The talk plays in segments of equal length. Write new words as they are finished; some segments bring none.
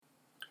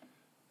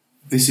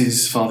This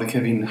is Father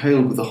Kevin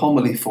Hale with a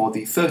homily for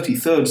the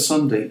 33rd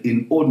Sunday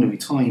in Ordinary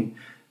Time,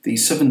 the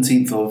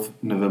 17th of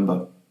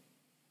November.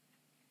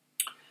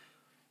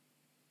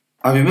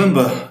 I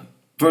remember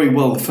very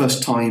well the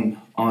first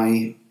time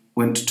I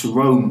went to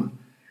Rome.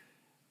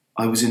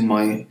 I was in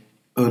my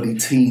early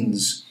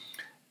teens,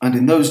 and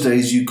in those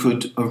days you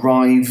could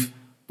arrive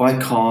by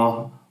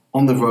car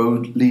on the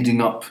road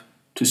leading up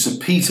to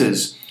St.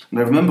 Peter's. And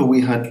I remember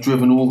we had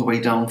driven all the way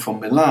down from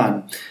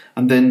Milan,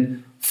 and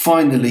then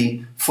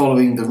finally,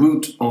 following the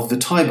route of the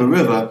Tiber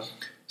River,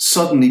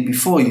 suddenly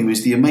before you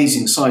is the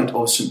amazing sight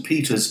of St.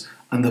 Peter's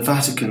and the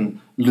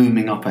Vatican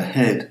looming up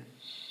ahead.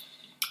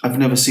 I've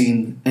never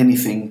seen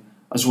anything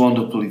as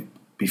wonderful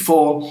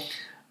before,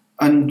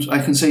 and I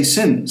can say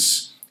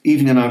since,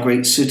 even in our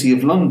great city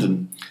of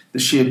London, the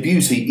sheer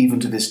beauty, even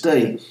to this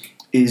day,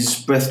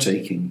 is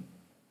breathtaking.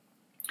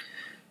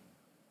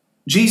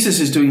 Jesus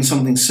is doing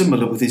something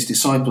similar with his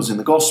disciples in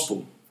the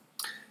Gospel.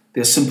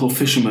 They're simple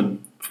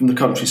fishermen from the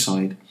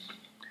countryside,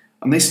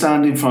 and they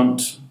stand in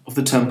front of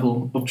the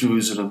Temple of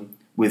Jerusalem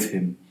with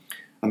him,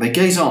 and they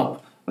gaze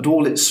up at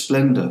all its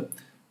splendour,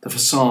 the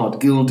facade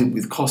gilded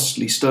with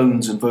costly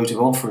stones and votive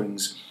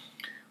offerings,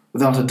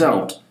 without a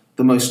doubt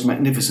the most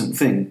magnificent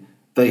thing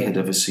they had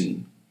ever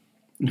seen.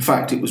 In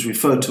fact, it was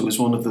referred to as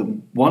one of the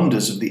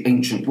wonders of the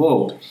ancient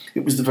world.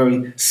 It was the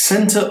very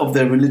centre of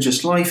their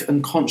religious life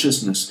and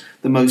consciousness,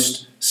 the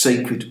most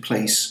sacred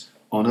place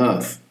on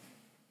earth.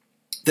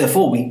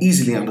 Therefore, we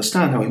easily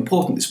understand how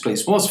important this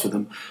place was for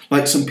them,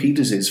 like St.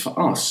 Peter's is for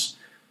us.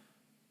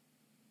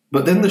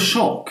 But then the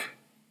shock,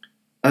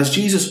 as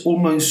Jesus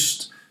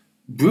almost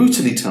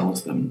brutally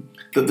tells them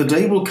that the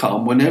day will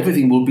come when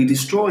everything will be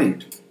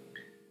destroyed.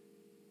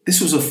 This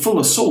was a full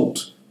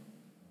assault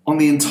on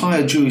the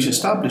entire Jewish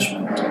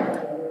establishment.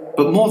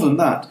 But more than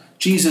that,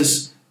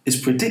 Jesus is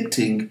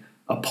predicting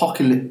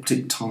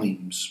apocalyptic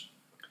times.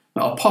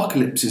 Now,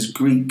 apocalypse is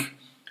Greek,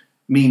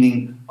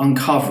 meaning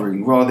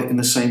uncovering, rather in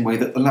the same way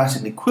that the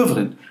Latin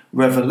equivalent,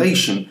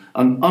 revelation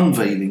and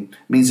unveiling,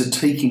 means a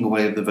taking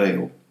away of the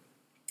veil.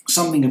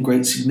 Something of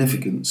great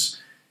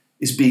significance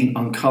is being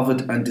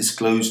uncovered and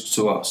disclosed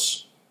to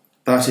us.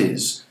 That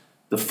is,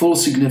 the full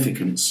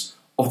significance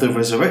of the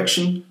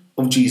resurrection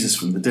of Jesus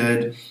from the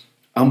dead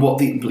and what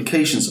the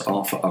implications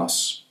are for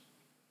us.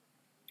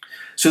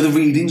 So the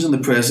readings and the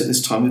prayers at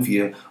this time of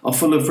year are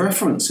full of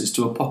references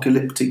to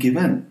apocalyptic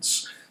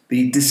events,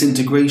 the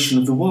disintegration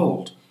of the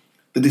world,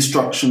 the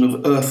destruction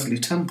of earthly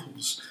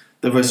temples,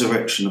 the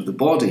resurrection of the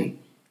body,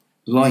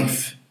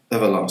 life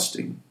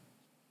everlasting.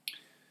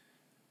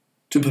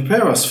 To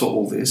prepare us for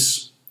all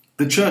this,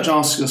 the Church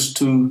asks us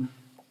to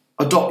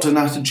adopt an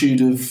attitude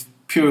of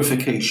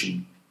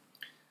purification.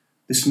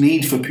 This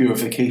need for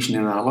purification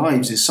in our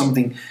lives is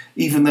something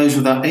even those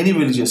without any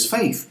religious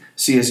faith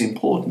see as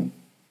important.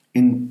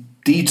 In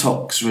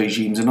detox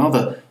regimes and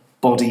other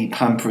body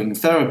pampering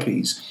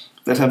therapies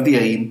that have the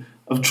aim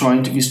of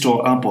trying to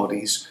restore our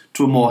bodies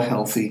to a more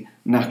healthy,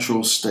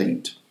 natural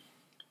state.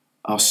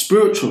 Our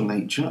spiritual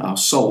nature, our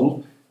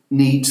soul,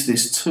 needs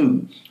this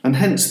too, and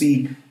hence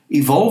the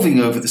evolving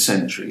over the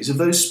centuries of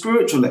those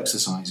spiritual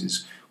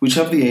exercises which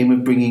have the aim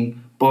of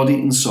bringing body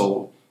and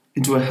soul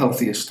into a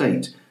healthier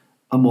state,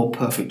 a more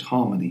perfect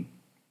harmony.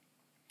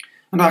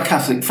 And our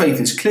Catholic faith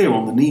is clear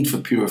on the need for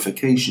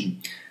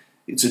purification.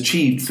 It's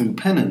achieved through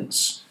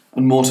penance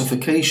and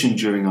mortification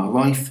during our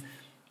life,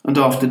 and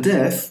after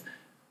death,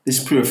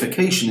 this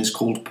purification is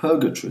called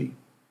purgatory.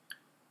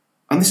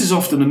 And this is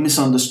often a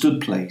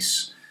misunderstood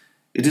place.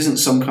 It isn't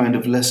some kind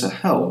of lesser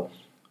hell,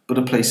 but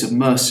a place of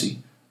mercy,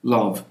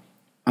 love,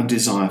 and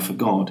desire for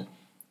God.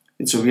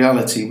 It's a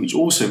reality which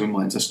also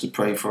reminds us to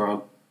pray for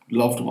our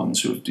loved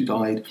ones who have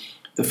died,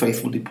 the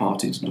faithful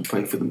departed, and to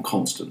pray for them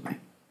constantly.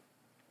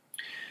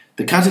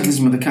 The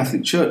Catechism of the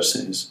Catholic Church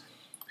says,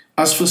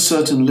 as for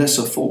certain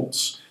lesser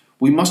faults,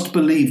 we must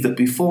believe that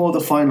before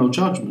the final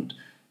judgment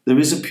there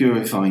is a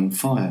purifying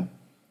fire.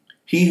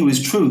 He who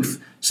is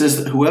truth says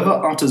that whoever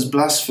utters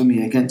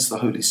blasphemy against the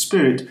Holy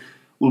Spirit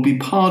will be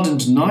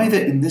pardoned neither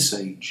in this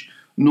age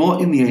nor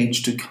in the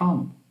age to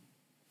come.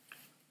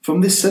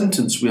 From this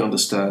sentence we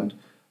understand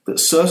that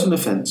certain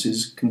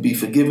offences can be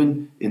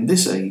forgiven in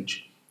this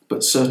age,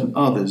 but certain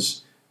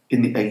others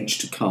in the age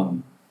to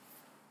come.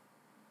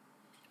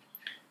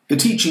 The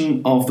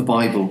teaching of the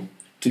Bible,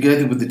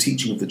 together with the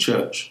teaching of the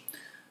Church,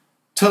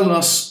 tell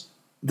us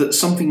that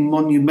something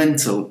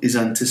monumental is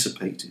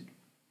anticipated.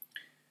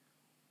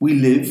 We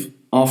live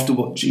after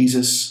what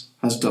Jesus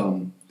has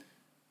done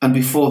and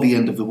before the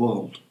end of the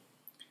world.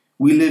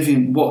 We live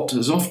in what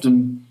has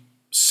often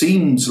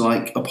seems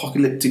like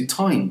apocalyptic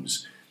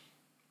times,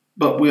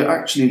 but we're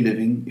actually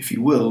living, if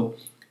you will,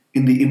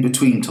 in the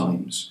in-between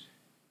times.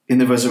 In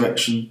the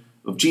resurrection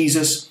of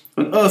Jesus,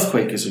 an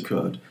earthquake has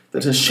occurred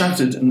that has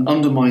shattered and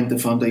undermined the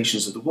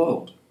foundations of the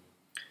world.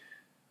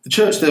 The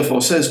Church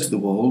therefore says to the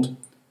world,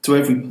 to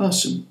every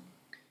person,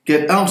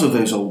 get out of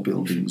those old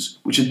buildings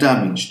which are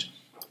damaged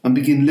and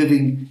begin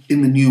living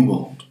in the new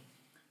world.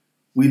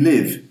 We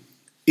live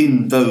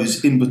in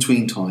those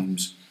in-between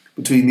times,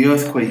 between the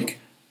earthquake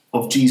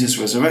of Jesus'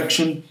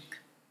 resurrection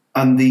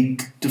and the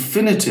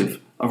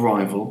definitive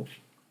arrival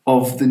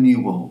of the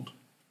new world.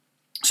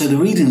 So the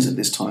readings at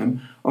this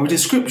time are a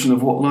description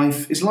of what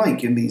life is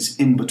like in these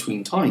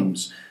in-between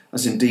times,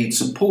 as indeed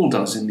St. Paul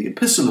does in the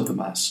Epistle of the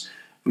Mass,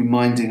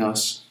 reminding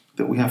us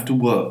that we have to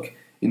work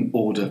in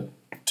order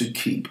to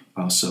keep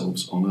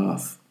ourselves on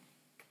earth.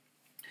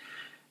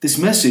 This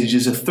message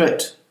is a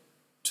threat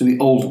to the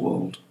old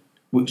world,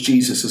 which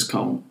Jesus has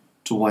come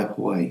to wipe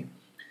away.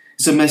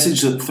 It's a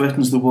message that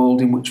threatens the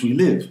world in which we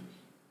live,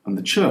 and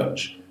the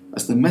church,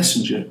 as the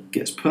messenger,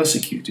 gets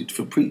persecuted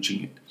for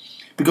preaching it,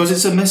 because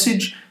it's a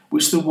message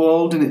which the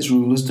world and its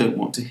rulers don't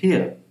want to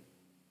hear.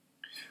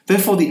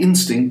 Therefore, the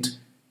instinct,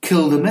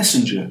 kill the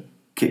messenger,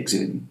 kicks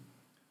in.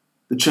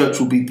 The church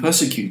will be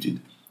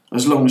persecuted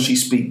as long as she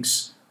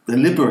speaks the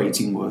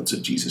liberating words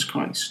of Jesus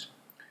Christ.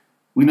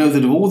 We know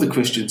that of all the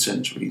Christian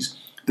centuries,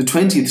 the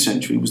 20th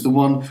century was the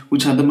one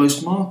which had the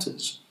most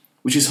martyrs,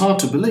 which is hard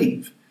to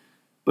believe.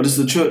 But as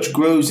the church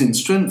grows in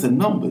strength and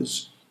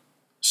numbers,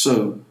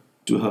 so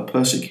do her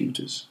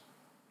persecutors.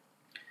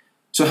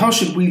 So how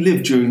should we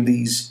live during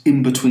these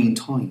in-between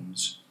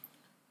times?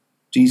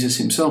 Jesus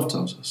himself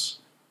tells us,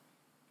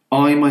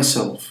 I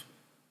myself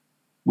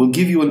will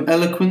give you an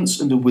eloquence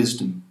and a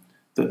wisdom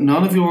that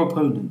none of your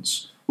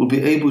opponents will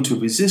be able to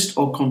resist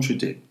or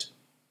contradict.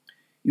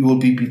 You will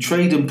be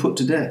betrayed and put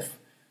to death,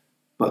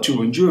 but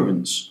your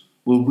endurance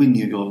will win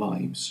you your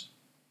lives.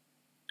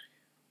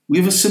 We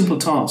have a simple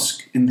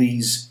task in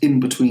these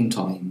in-between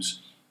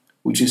times,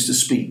 which is to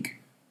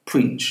speak,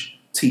 preach,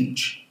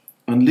 teach,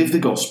 and live the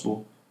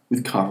gospel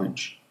with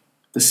courage,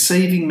 the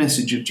saving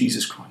message of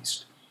Jesus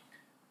Christ.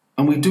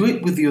 And we do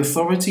it with the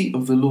authority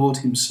of the Lord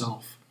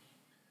himself.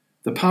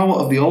 The power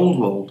of the old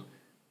world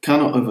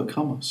cannot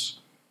overcome us.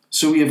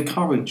 So we have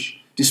courage,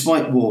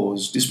 despite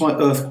wars,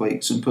 despite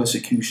earthquakes and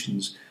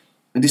persecutions,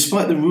 and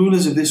despite the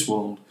rulers of this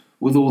world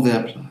with all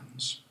their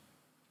plans.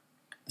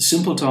 The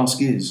simple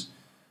task is,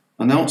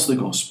 announce the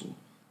gospel,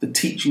 the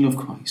teaching of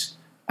Christ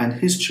and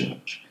his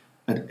church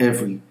at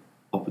every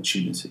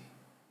opportunity.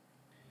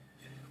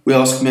 We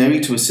ask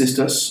Mary to assist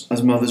us,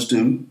 as mothers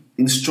do,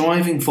 in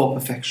striving for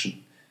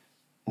perfection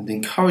and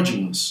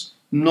encouraging us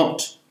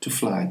not to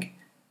flag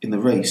in the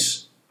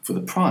race for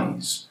the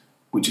prize,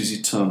 which is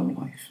eternal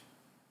life.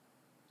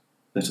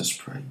 Let us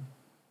pray.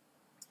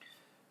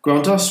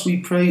 Grant us, we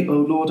pray, O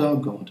Lord our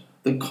God,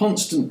 the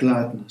constant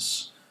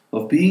gladness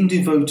of being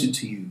devoted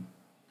to you,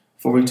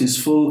 for it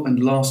is full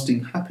and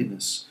lasting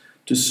happiness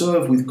to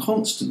serve with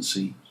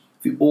constancy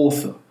the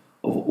author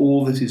of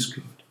all that is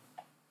good.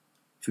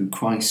 Through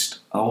Christ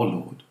our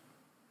Lord.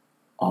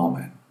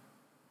 Amen.